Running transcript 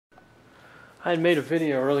I had made a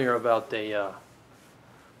video earlier about the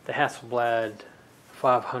Hasselblad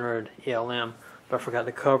 500 ELM, but I forgot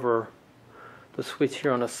to cover the switch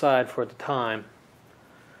here on the side for the time.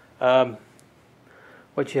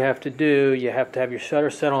 What you have to do, you have to have your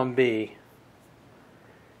shutter set on B,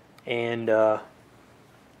 and all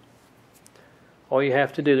you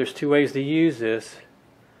have to do, there's two ways to use this.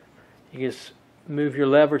 You just move your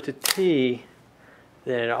lever to T,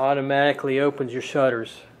 then it automatically opens your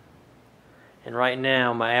shutters. And right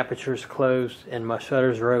now my aperture is closed and my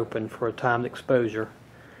shutters are open for a timed exposure.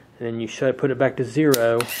 And then you put it back to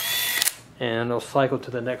 0 and it'll cycle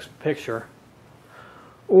to the next picture.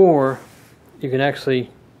 Or you can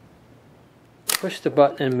actually push the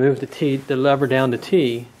button and move the lever down to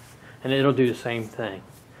T, and it'll do the same thing.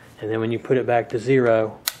 And then when you put it back to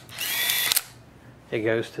 0, it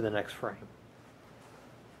goes to the next frame.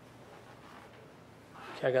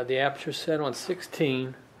 Okay, I got the aperture set on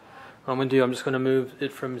 16. What I'm going to do, I'm just going to move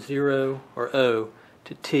it from 0 or O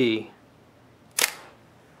to T.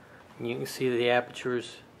 And you can see the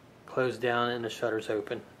aperture's closed down and the shutter's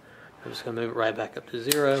open. I'm just going to move it right back up to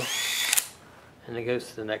 0. And it goes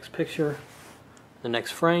to the next picture, the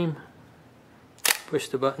next frame. Push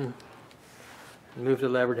the button and move the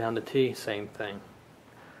lever down to T, same thing.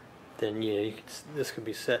 Then this could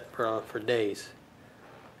be set for days.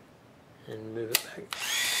 And move it back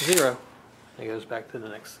to 0. It goes back to the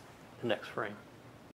next frame.